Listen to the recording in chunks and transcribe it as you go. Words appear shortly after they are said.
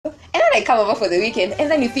I come over for the weekend,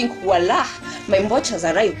 and then you think, voila, my mbotch has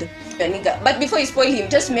arrived, your nigga. But before you spoil him,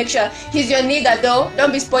 just make sure he's your nigga though.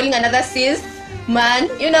 Don't be spoiling another sis, man.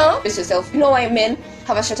 Brace yourself. You know why men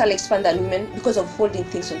have a shorter lifespan than women? Because of holding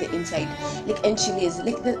things on the inside. And chiles,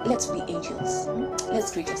 let's be angels.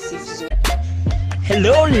 Let's create a safe zone.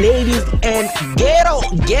 Hello ladies and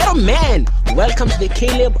ghetto men. Welcome to the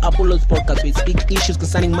Caleb Apollos podcast. We speak issues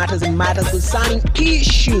concerning matters concerning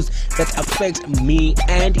issues that affect me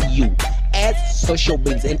and you as social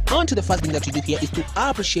beings. And on to the first thing that we do here is to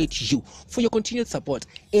appreciate you for your continued support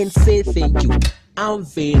and say thank you. I'm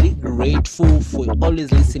very grateful for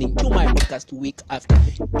always listening to my podcast week after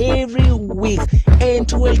every week, and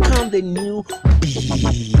to welcome the new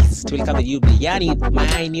bees, yani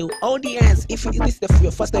my new audience. If this is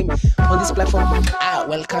your first time on this platform, I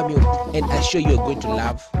welcome you, and I'm sure you're going to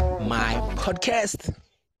love my podcast.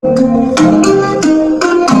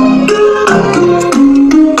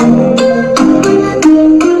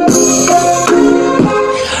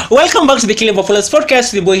 Welcome back to the Caleb Apollos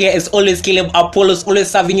podcast. The boy here is always Caleb Apollos, always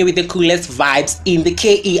serving you with the coolest vibes in the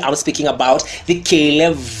KE. I'm speaking about the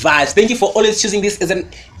Caleb vibes. Thank you for always choosing this as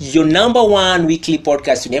your number one weekly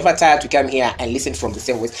podcast. You're never tired to come here and listen from the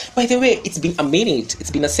same voice. By the way, it's been a minute.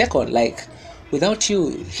 It's been a second. Without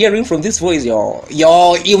you hearing from this voice,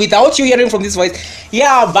 without you hearing from this voice,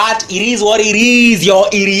 but it is what it is,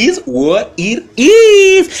 it is what it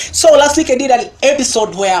is. So last week I did an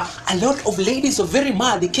episode where a lot of ladies were very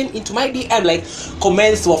mad. They came into my DM,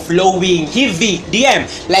 comments were flowing, heavy DM,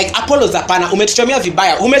 Apollos hapana, umechoma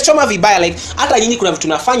vibaya, hata nyinyi kuna vitu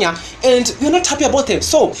nafanya and we're not happy about them.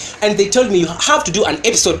 So, and they told me you have to do an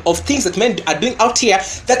episode of things that men are doing out here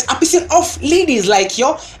that are pissing off ladies like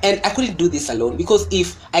you, and I couldn't do this alone, because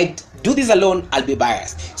if I do this alone, I'll be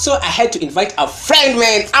biased. So I had to invite a friend,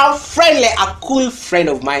 a cool friend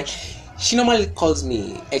of mine. She normally calls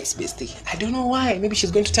me ex-bestie. I don't know why. Maybe she's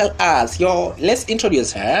going to tell us. Let's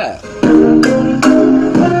introduce her.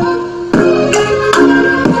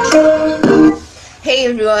 Hey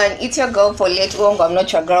everyone, it's your girl Paulette Wong. I'm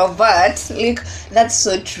not your girl, but that's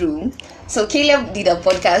so true. So Caleb did a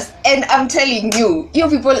podcast, and I'm telling you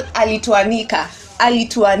people alituanika.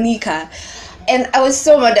 And I was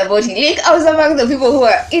so mad about it. I was among the people who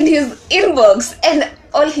were in his inbox and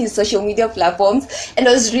all his social media platforms, and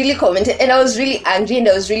I was really commenting, and I was really angry, and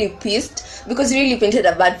I was really pissed because he really painted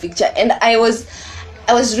a bad picture. And I was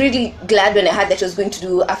really glad when I heard that he was going to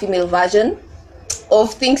do a female version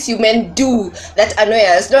of things you men do that annoy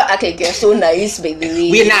us. Don't act like you're so nice, by the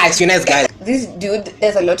way. We're nice guys. This dude,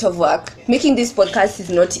 there's a lot of work. Making this podcast is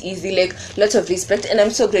not easy, lots of respect, and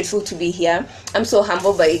I'm so grateful to be here. I'm so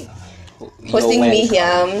humbled by hosting me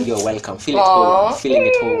here. You're welcome. Feeling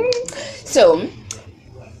at home. So,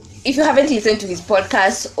 if you haven't listened to his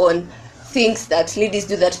podcast on things that ladies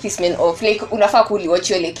do that piss men off, unafaa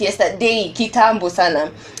kuliwatch yesterday kitambo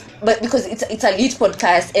sana. But because it's a lit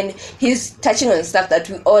podcast and he's touching on stuff that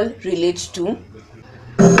we all relate to.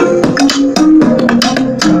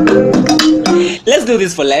 Let's do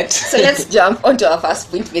this for let. So let's jump onto our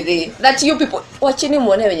first point, by the way. That you people watching him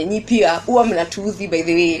when you pia huwa mnatuzi, by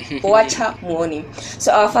the way. Watch her morning.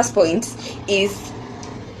 So our first point is,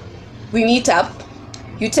 we meet up.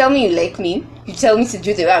 You tell me you like me. You tell me to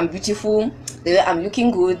do the way I'm beautiful, the way I'm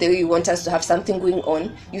looking good, the way you want us to have something going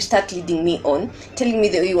on. You start leading me on, telling me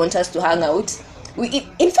the way you want us to hang out.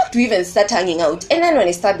 In fact, we even start hanging out. And then when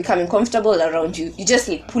I start becoming comfortable around you, you just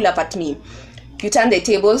pull up at me. You turn the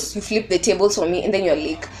tables, you flip the tables for me, and then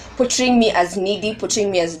you're portraying me as needy, portraying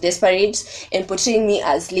me as desperate, and portraying me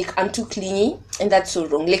as I'm too clingy, and that's so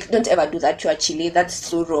wrong. Don't ever do that to a chile. That's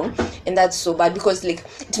so wrong, and that's so bad, because it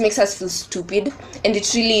makes us feel stupid, and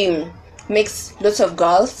it really makes lots of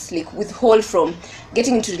girls withhold from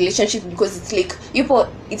getting into relationship, because it's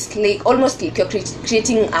almost you're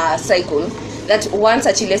creating a cycle that once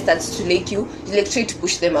a chile starts to you try to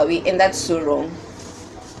push them away, and that's so wrong.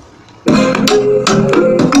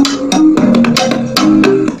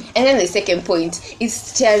 And then the second point is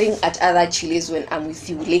staring at other chiles when I'm with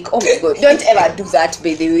you. Oh my god, don't ever do that,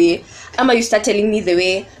 by the way. Ama, you start telling me the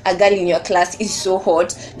way a girl in your class is so hot,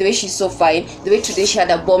 the way she's so fine, the way today she had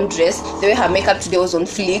a bomb dress, the way her makeup today was on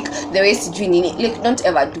fleek, the way she's doing it. Don't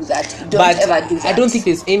ever do that. Don't ever do that. I don't think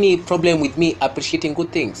there's any problem with me appreciating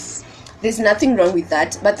good things. There's nothing wrong with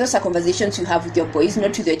that, but those are conversations you have with your boys,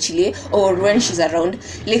 not with your chile, or when she's around.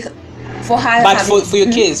 For her, but for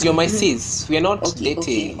your case, you're my sis. We're not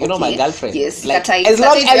dating. You're not my girlfriend. Yes, as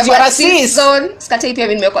long as you're a sis zone. Skatai pia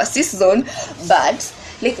mimi nimekuwa sis zone, but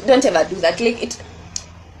don't ever do that.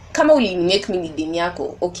 Kama make me ni deni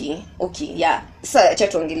yako, okay, yeah. Sasa acha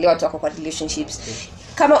tuongelee watu wako kwa relationships.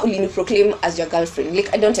 kama ulini proclaim as your girlfriend,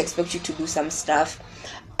 like I don't expect you to do some stuff.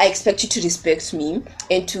 I expect you to respect me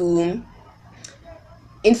and to,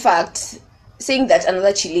 in fact, saying that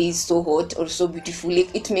another chile is so hot or so beautiful,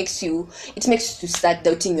 like it makes you to start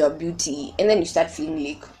doubting your beauty, and then you start feeling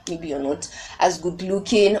like maybe you're not as good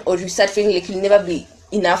looking, or you start feeling like you'll never be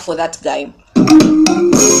enough for that guy.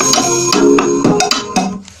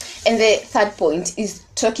 And the third point is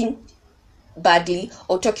talking badly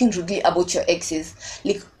or talking rudely about your exes.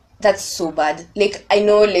 Like that's so bad. Like I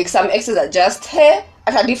know like some exes are just hey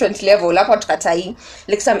at a different level. Like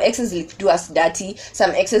some exes like do us dirty.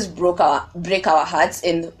 Some exes break our hearts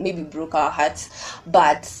and maybe broke our hearts.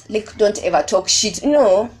 But like don't ever talk shit,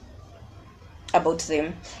 about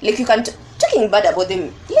them. Like you can talking bad about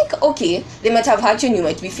them. Like okay, they might have hurt you and you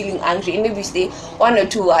might be feeling angry, and maybe you say one or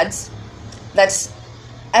two words that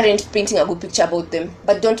aren't painting a good picture about them,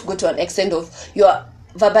 but don't go to an extent of you're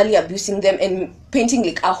verbally abusing them and painting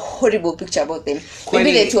like a horrible picture about them.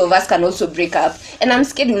 Maybe the two of us can also break up, and I'm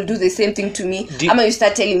scared you'll do the same thing to me. Ama you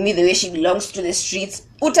start telling me the way she belongs to the streets.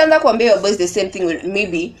 Utaanza kuambia your boys the same thing.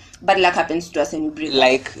 Maybe bad luck happens to us and you break up.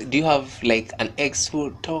 Like, do you have like an ex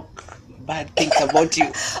who talk bad things about you?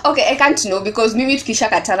 Okay, I can't know because maybe tukisha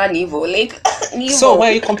katana ni hivyo. Like so why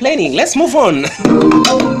are you complaining? Let's move on.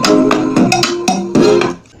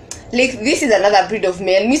 Like this is another breed of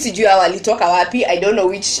men. Mi sijui hao walitoka wapi. I don't know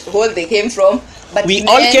which hole they came from, but we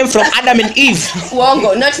all came from Adam and Eve.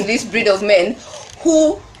 Wongo, not this breed of men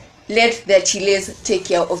who let their chiles take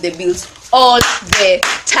care of the bills all the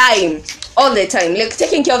time. All the time. Like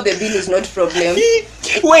taking care of the bill is not a problem.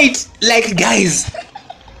 Wait, like guys,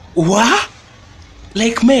 what?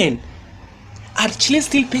 Like men, are chiles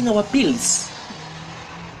still paying our bills?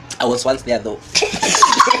 I was once there though.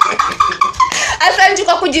 Asante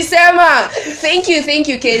kwa kujisema. Thank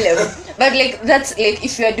you Caleb. But like that's like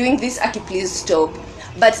if you are doing this, Aki, please stop.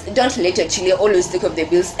 But don't let your chile always take of the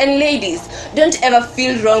bills. And ladies, don't ever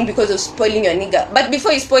feel wrong because of spoiling your nigga. But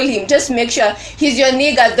before you spoil him, just make sure he's your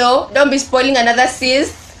nigga though. Don't be spoiling another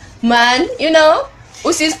sis man,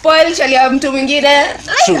 usispoil chali ya mtu mwingine.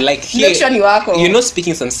 True, like here, make sure ni wako.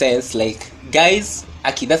 Speaking some sense, like guys,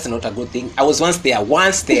 Aki, that's not a good thing. I was once there.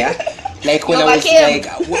 Like when I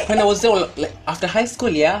was there, like after high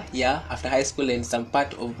school, after high school and some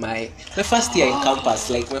part of my first year in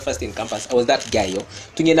campus, I was that guy,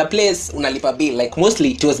 Tungienda place, unalipa bill, like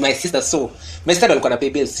mostly it was my sister, so my sister alikuwa pay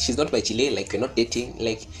bills. She's not my chile, like we're not dating,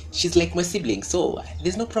 like she's like my sibling, so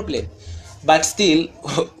there's no problem. But still,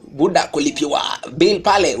 buda kulipiwa bill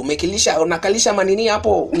pale, unakalisha manini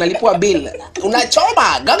hapo, unalipua bill,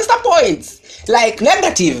 unachoma gangster points, like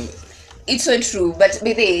negative. It's so true, but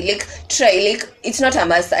baby, like try, like it's not a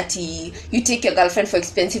must that you take your girlfriend for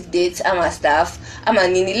expensive dates, ama stuff, ama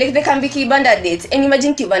nini. Like there can be kibanda dates, and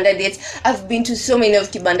imagine kibanda dates. I've been to so many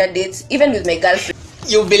of kibanda dates, even with my girlfriend.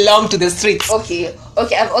 You belong to the streets. Okay.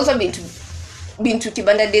 I've also been to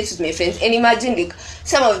kibanda dates with my friends, and imagine like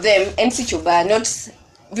some of them NC Chuba, not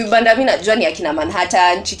vibanda mimi najua ni akina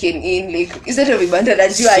Manhattan, Chicken Inn, like is that a vibanda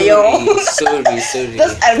najua yo? Sorry.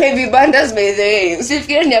 Those are my vibandas by the way.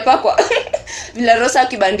 Usifikiri ni hapa kwa Villa Rosa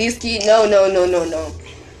Kibandiski. No.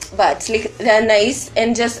 But like they're nice,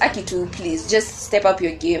 and just Aki too, please just step up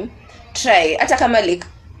your game. Try. Hata kama like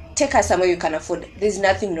take her somewhere you can afford. There's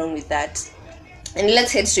nothing wrong with that. And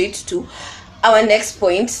let's head straight to our next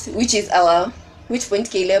point, which is which point,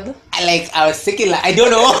 Caleb? I was thinking, like, I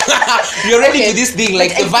don't know. You're ready to this thing,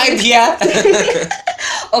 like the vibe here.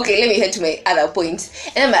 Okay, let me head to my other point.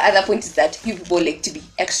 And then my other point is that you people like to be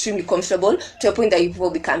extremely comfortable to a point that you people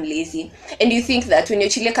become lazy. And you think that when your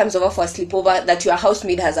chile comes over for a sleepover, that your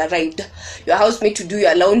housemaid has arrived. Your housemaid to do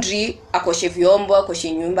your laundry, akoshe vyombo,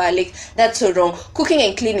 akoshe nyumba, like that's so wrong. Cooking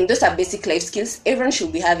and cleaning, those are basic life skills. Everyone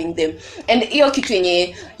should be having them. And hiyo kitu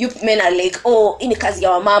yenye you men are like, oh, ini kazi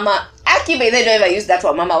ya mama. Aki, by the don't ever use that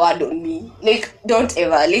mama word on me. Like, don't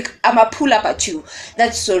ever. Like, I'ma pull up at you.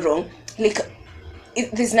 That's so wrong. Like,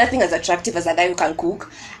 there's nothing as attractive as a guy who can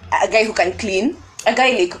cook, a guy who can clean, a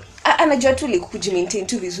guy like anajua tu like kujimaintain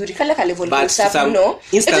tu vizuri kala ka level of stuff,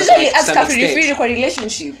 it's usually as a free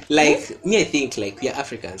relationship. Like me, I think like we are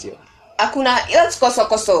Africans, yo. Akuna, that's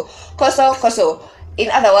koso. In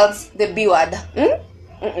other words, the B word.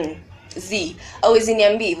 Z. Always in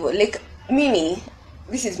your like mimi.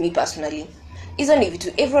 This is me personally. Isn't it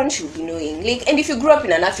to everyone should be knowing, like, and if you grew up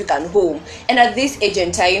in an African home and at this age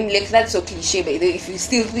and time, like that's so cliche by the way, if you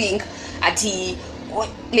still think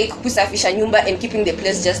like kusafisha nyumba and keeping the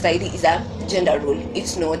place just tidy is a gender role,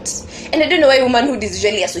 it's not. And I don't know why womanhood is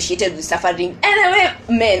usually associated with suffering, and why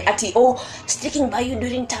men sticking by you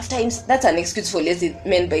during tough times, that's an excuse for lazy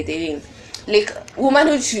men by the way. Like,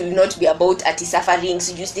 womanhood should not be about suffering,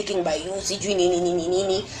 siju sticking by you, siju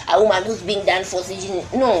nini, a woman who's being done for siju.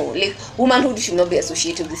 No, like, womanhood should not be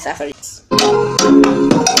associated with suffering.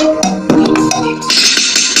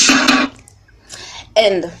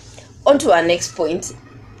 And on to our next point,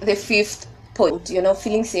 the fifth point,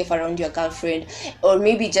 feeling safe around your girlfriend, or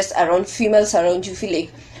maybe just around females around you, feel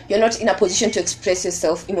like you're not in a position to express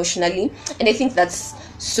yourself emotionally. And I think that's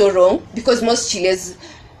so wrong, because most chiles,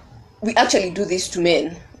 we actually do this to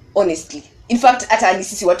men, honestly. In fact, at our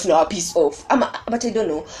sisi want to know our piece off. But I don't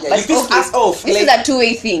know. Yeah, but you piss us off. This is a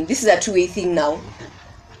two-way thing. This is a two-way thing now.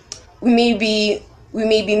 We may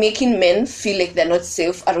be making men feel like they're not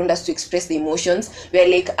safe around us to express the emotions. We're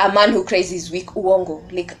like, a man who cries is weak, uongo.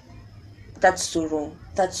 Like, that's so wrong.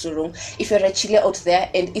 That's so wrong. If you're a chile out there,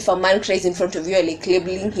 and if a man cries in front of you, you're like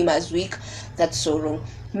labeling him as weak, that's so wrong.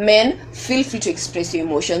 Men, feel free to express your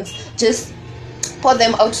emotions. Just pour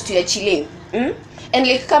them out to your chile. And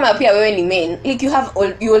like, come up here when you men, like, you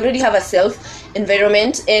already have a self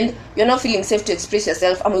environment, and you're not feeling safe to express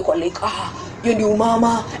yourself. I'm like, you're new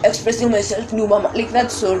mama, expressing myself, new mama. Like,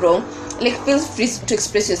 that's so wrong. Like, feel free to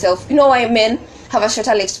express yourself. You know why men have a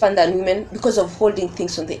shorter lifespan than women? Because of holding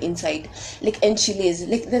things on the inside. Like, and chiles,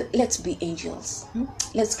 like, let's be angels.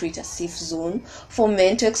 Let's create a safe zone for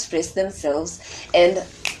men to express themselves. And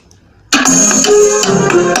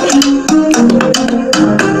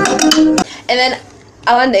then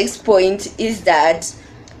our next point is that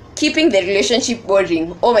keeping the relationship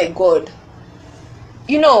boring. Oh my god.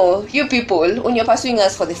 You people, when you're pursuing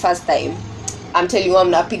us for the first time, I'm telling you,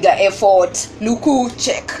 I'm napiga effort. Luku,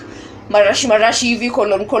 check. Marashi hivi,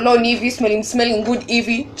 colon hivi, smelling good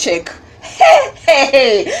hivi, check.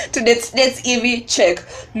 Hey. To dates hivi, check.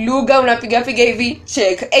 Luga unapiga hivi,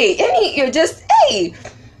 check. Hey, you're just, hey.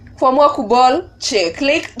 For more kubol, check.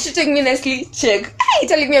 Like, treating me nicely, check. Hey,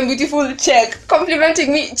 telling me I'm beautiful, check.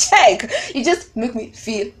 Complimenting me, check. You just make me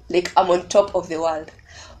feel like I'm on top of the world.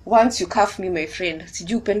 Once you cuff me, my friend,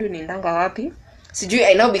 sijui upendo niendanga wapi? Sijui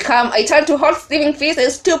I turn to hot steaming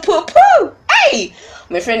faces to poo. Hey!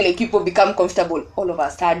 My friend, like, people become comfortable all of a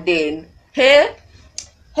sudden. Hey?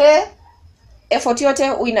 Effort yote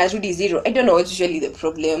inarudi zero. I don't know what's usually the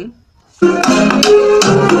problem.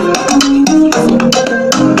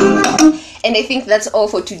 And I think that's all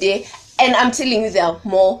for today. And I'm telling you, there are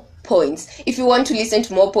more points. If you want to listen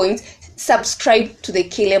to more points, subscribe to the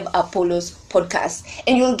Caleb Apollos podcast,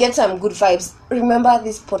 and you'll get some good vibes. Remember,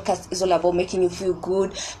 this podcast is all about making you feel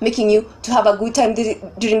good, making you to have a good time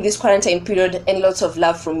during this quarantine period, and lots of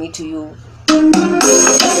love from me to you.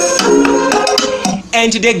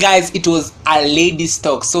 And today, guys, it was a ladies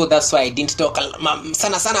talk, so that's why I didn't talk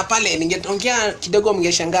sana pale. Ningeongea kidogo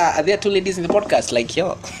mngeshangaa, are there two ladies in the podcast? Like,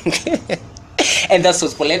 yo. And that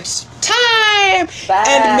was Paulette's time. Bye.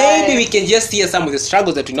 And maybe we can just hear some of the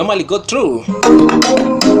struggles that we normally go through.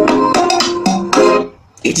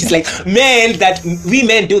 It is like we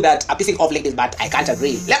men do that, are pissing off ladies, but I can't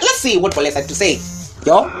agree. Let's see what Paulette had to say.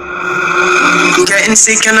 Yo. Getting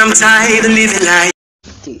sick and I'm tired of living life.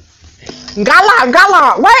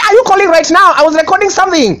 Ngala, why are you calling right now? I was recording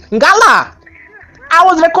something. Ngala, I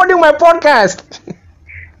was recording my podcast.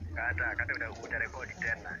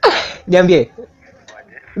 Niambie.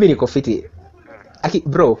 Mimi niko fiti. Aki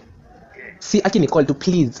bro. Si aki ni call to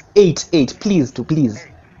please 8 please to please.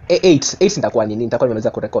 8 nitakuwa nini? Nitakuwa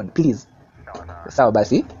nimeweza kurecord please. Sawa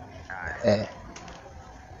basi.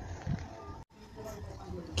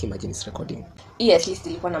 Imagine it's recording. Yes, list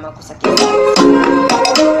ilikuwa na makosa kiasi.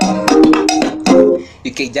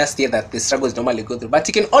 You can just hear that the struggles normally go through, but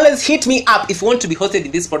you can always hit me up if you want to be hosted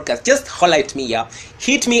in this podcast. Just holler at me, yeah.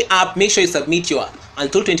 Hit me up. Make sure you submit your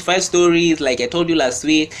until 25 stories, like I told you last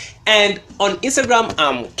week. And on Instagram,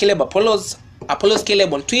 Caleb Apollos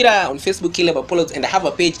Caleb. On Twitter, on Facebook, Caleb Apollos, and I have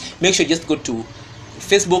a page. Make sure you just go to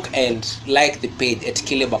Facebook and like the page at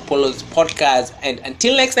Caleb Apollos Podcast. And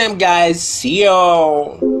until next time, guys, see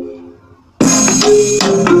you.